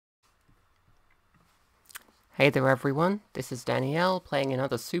Hey there everyone, this is Danielle playing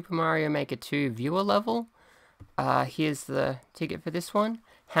another Super Mario Maker 2 viewer level. Here's the ticket for this one.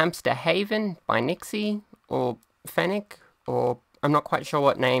 Hamster Haven by Nixie, or Fennec, or I'm not quite sure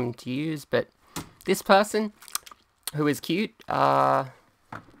what name to use, but this person, who is cute, the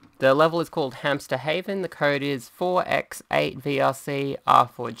level is called Hamster Haven, the code is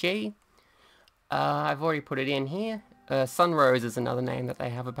 4X8-VRC-R4G. I've already put it in here. Sunrose is another name that they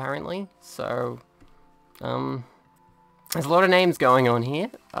have apparently, so there's a lot of names going on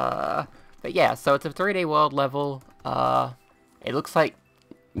here, but yeah, so it's a 3D world level. It looks like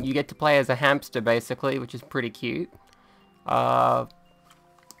you get to play as a hamster basically, which is pretty cute. Let's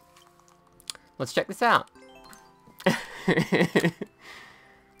check this out.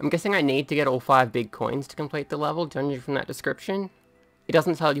 I'm guessing I need to get all 5 big coins to complete the level, judging from that description. It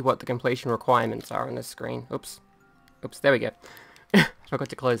doesn't tell you what the completion requirements are on this screen. Oops, there we go. Forgot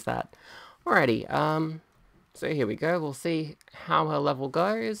to close that. Alrighty, so here we go, we'll see how her level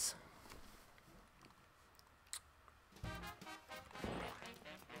goes.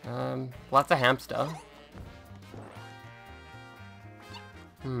 Well, that's a hamster.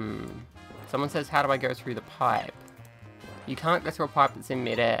 Someone says, how do I go through the pipe? You can't go through a pipe that's in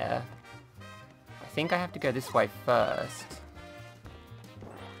midair. I think I have to go this way first.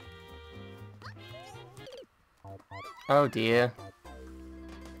 Oh dear.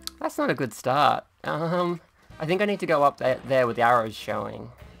 That's not a good start. I think I need to go up there with the arrows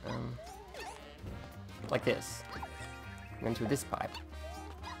showing. Like this. And then through this pipe.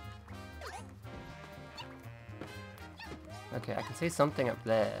 Okay, I can see something up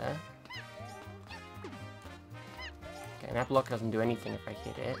there. Okay, and that block doesn't do anything if I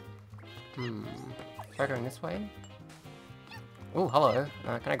hit it. Try going this way. Oh, hello.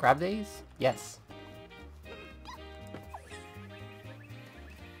 Can I grab these? Yes.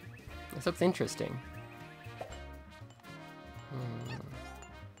 This looks interesting.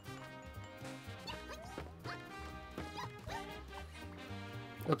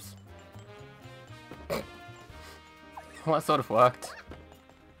 Oops. Well, that sort of worked.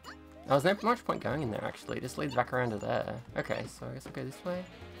 There's no much point going in there, actually. It just leads back around to there. Okay, so I guess I'll go this way.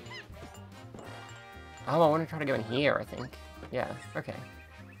 Oh, I want to try to go in here, I think. Yeah, okay.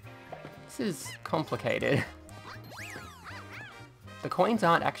 This is complicated. The coins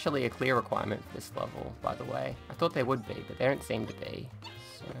aren't actually a clear requirement for this level, by the way. I thought they would be, but they don't seem to be.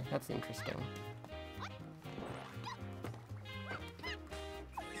 So, that's interesting.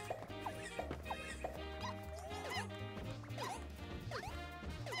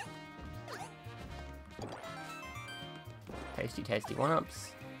 Tasty, tasty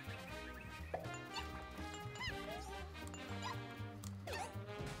one-ups.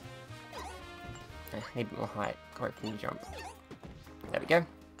 Need a bit more height. Correct from the jump. There we go.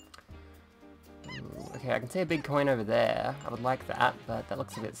 Ooh, okay, I can see a big coin over there. I would like that, but that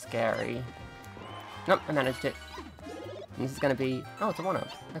looks a bit scary. Nope, I managed it. And this is going to be... Oh, it's a 1-up.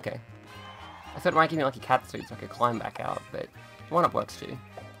 Okay. I thought it might give me like a cat suit so I could climb back out, but 1-up works too.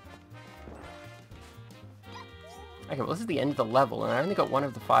 Okay, well this is the end of the level, and I only got 1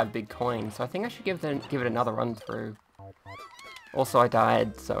 of the 5 big coins, so I think I should give it another run through. Also, I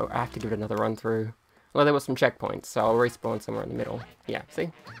died, so I have to give it another run through. Well, there were some checkpoints, so I'll respawn somewhere in the middle. Yeah, see?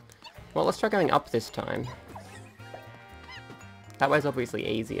 Well, let's try going up this time. That way's obviously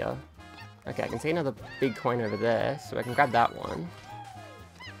easier. Okay, I can see another big coin over there, so I can grab that one.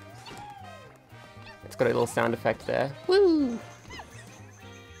 It's got a little sound effect there. Woo!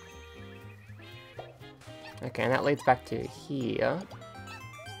 Okay, and that leads back to here.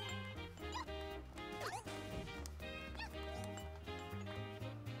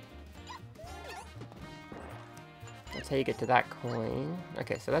 That's how you get to that coin.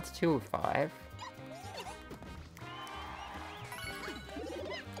 Okay, so that's 2 of 5.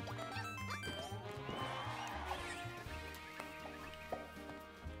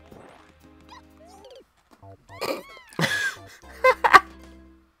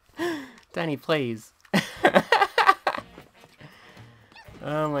 Danny, please.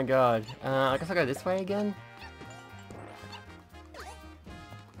 Oh my god. I guess I'll go this way again.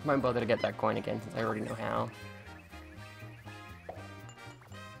 Won't bother to get that coin again since I already know how.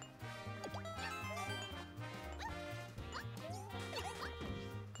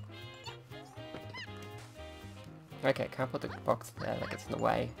 Okay, can't put the box there, that gets in the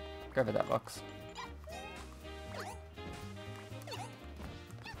way. Go over that box.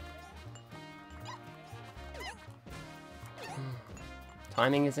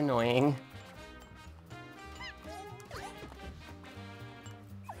 Timing is annoying.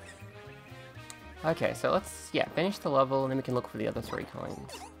 Okay, so let's, finish the level and then we can look for the other 3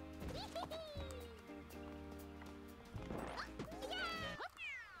 coins.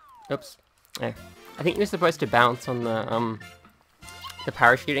 Oops. Yeah. I think you're supposed to bounce on the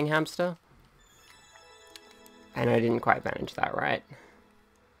parachuting hamster. And I didn't quite manage that right.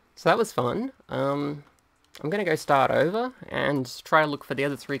 So that was fun. I'm gonna go start over and try to look for the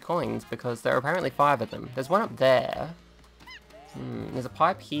other 3 coins because there are apparently 5 of them. There's one up there. There's a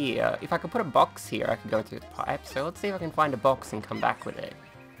pipe here. If I could put a box here, I could go through the pipe. So let's see if I can find a box and come back with it.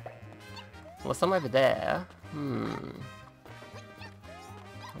 Well, some over there.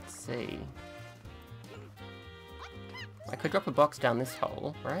 Let's see. I could drop a box down this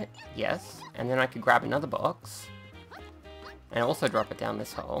hole, right? Yes. And then I could grab another box. And also drop it down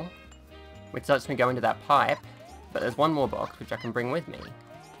this hole. Which lets me go into that pipe. But there's one more box which I can bring with me.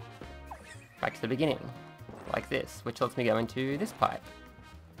 Back to the beginning. Like this. Which lets me go into this pipe.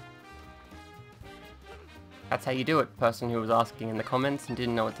 That's how you do it, person who was asking in the comments and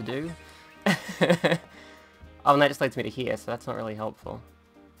didn't know what to do. Oh, and that just leads me to here, so that's not really helpful.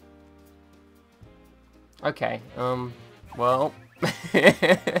 Okay, well...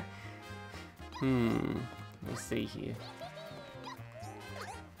 Let's see here.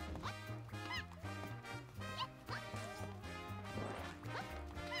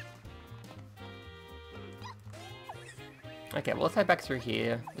 Okay, well let's head back through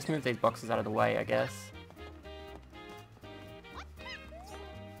here. Just move these boxes out of the way, I guess.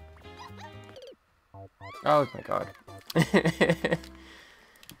 Oh my god.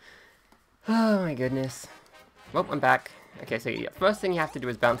 Oh my goodness. Well, I'm back. Okay, so yeah, first thing you have to do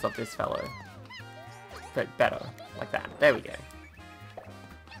is bounce off this fellow. But better. Like that. There we go.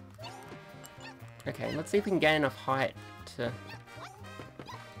 Okay, let's see if we can gain enough height to...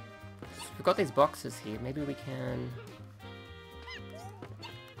 We've got these boxes here. Maybe we can...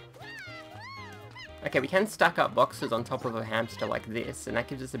 Okay, we can stack up boxes on top of a hamster like this, and that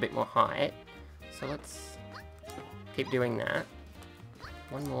gives us a bit more height. So let's keep doing that.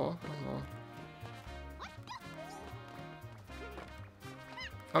 One more.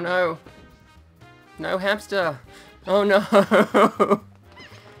 Oh no! No, hamster! Oh no!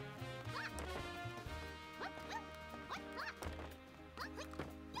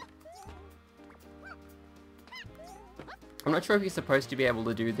 I'm not sure if you're supposed to be able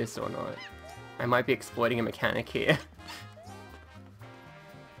to do this or not. I might be exploiting a mechanic here.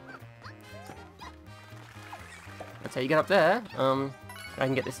 That's how you get up there. I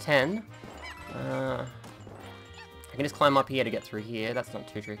can get this 10. I can just climb up here to get through here. That's not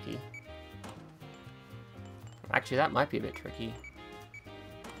too tricky. Actually, that might be a bit tricky.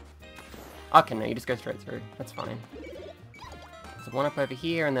 Okay, no, you just go straight through. That's fine. There's one up over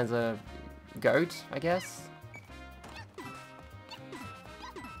here, and there's a goat, I guess.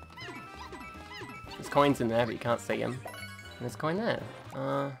 There's coins in there, but you can't see them. And there's a coin there.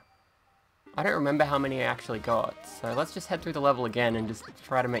 I don't remember how many I actually got, so let's just head through the level again and just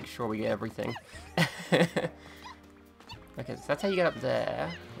try to make sure we get everything. Okay, so that's how you get up there,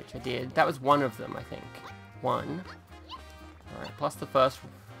 which I did. That was one of them, I think. One. Alright, plus the first...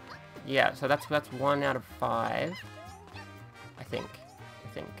 Yeah, so that's 1 out of 5. I think.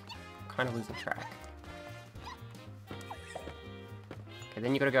 I'm kind of losing track. Okay,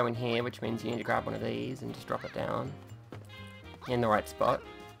 then you gotta go in here, which means you need to grab one of these and just drop it down. In the right spot.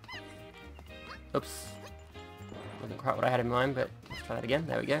 Oops. Wasn't quite what I had in mind, but let's try that again.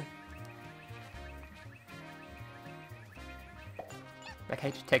 There we go. Okay,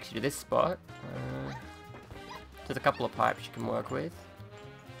 it takes you to this spot. There's a couple of pipes you can work with.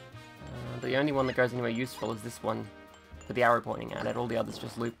 But the only one that goes anywhere useful is this one with the arrow pointing at it. All the others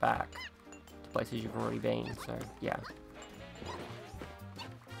just loop back to places you've already been, so yeah. So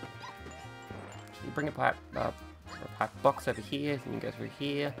you bring a pipe up, or a pipe box over here, and you go through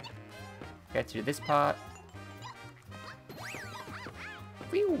here. Gets you to this part.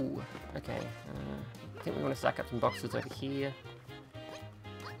 Whew! Okay, I think we want to stack up some boxes over here.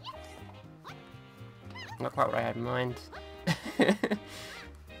 Not quite what I had in mind. I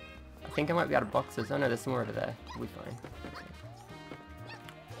think I might be out of boxes. Oh no, there's some more over there. We'll be fine.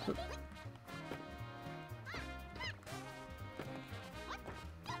 Okay.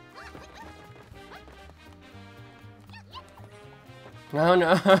 Oh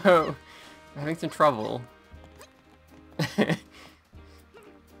no! I'm having some trouble.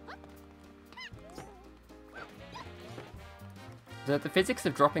 The physics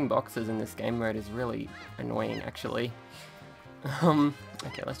of dropping boxes in this game mode is really annoying, actually.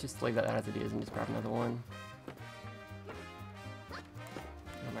 Okay, let's just leave that as it is and just grab another one.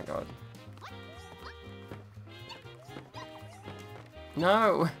 Oh my god.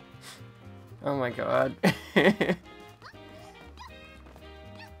 No! Oh my god. They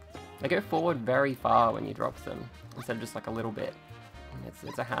go forward very far when you drop them, instead of just like a little bit.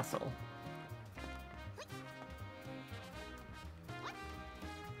 It's a hassle.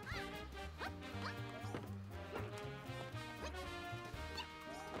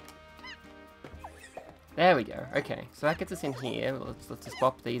 There we go. Okay, so that gets us in here. Let's just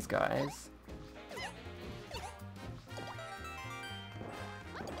bop these guys.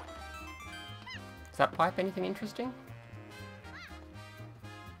 Does that pipe anything interesting?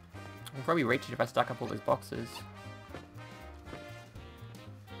 I could probably reach it if I stack up all those boxes.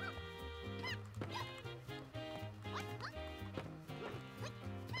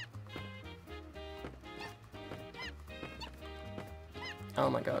 Oh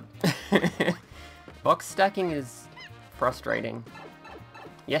my god. Box stacking is frustrating.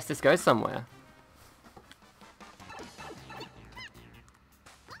 Yes, this goes somewhere.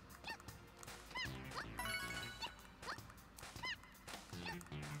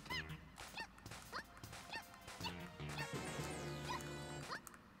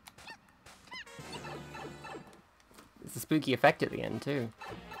 It's a spooky effect at the end too.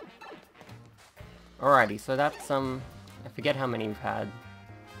 Alrighty, so that's I forget how many we've had.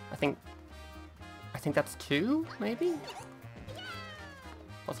 I think that's 2, maybe?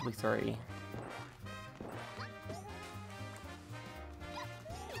 Possibly 3.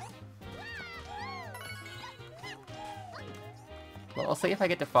 Well, I'll see if I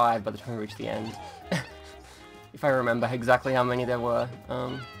get to 5 by the time we reach the end. If I remember exactly how many there were.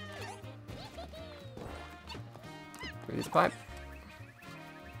 Through this pipe.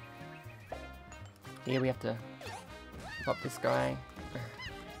 Here we have to pop this guy.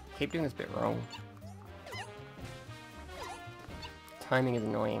 Keep doing this bit wrong. Timing is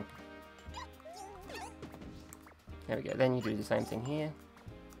annoying. There we go, then you do the same thing here.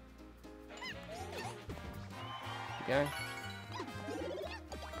 There we go.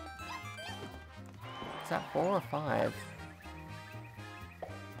 Is that 4 or 5?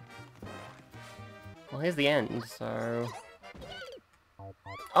 Well, here's the end, so...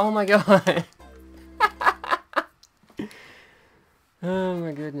 Oh my god! Oh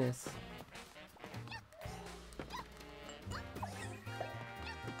my goodness.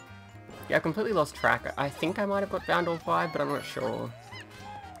 Yeah, I completely lost track. I think I might have found all 5, but I'm not sure.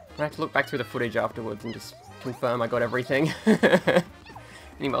 I have to look back through the footage afterwards and just confirm I got everything.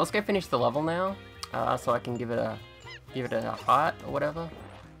 Anyway, let's go finish the level now, so I can give it a heart or whatever.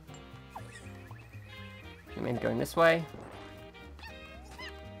 I mean, going this way.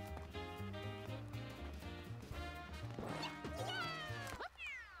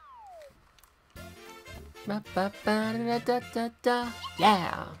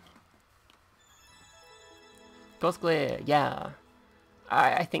 Yeah. Coast clear, yeah.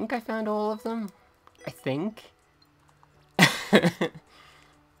 I think I found all of them. I think.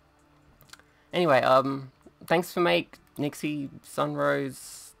 Anyway, thanks for Nixie,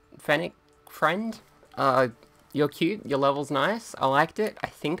 Sunrose, Fennec, friend. You're cute, your level's nice, I liked it. I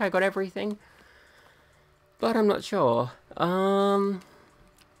think I got everything. But I'm not sure.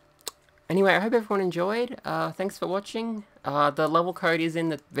 Anyway, I hope everyone enjoyed. Thanks for watching. The level code is in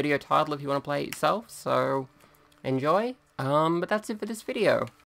the video title if you want to play it yourself, so enjoy. But that's it for this video.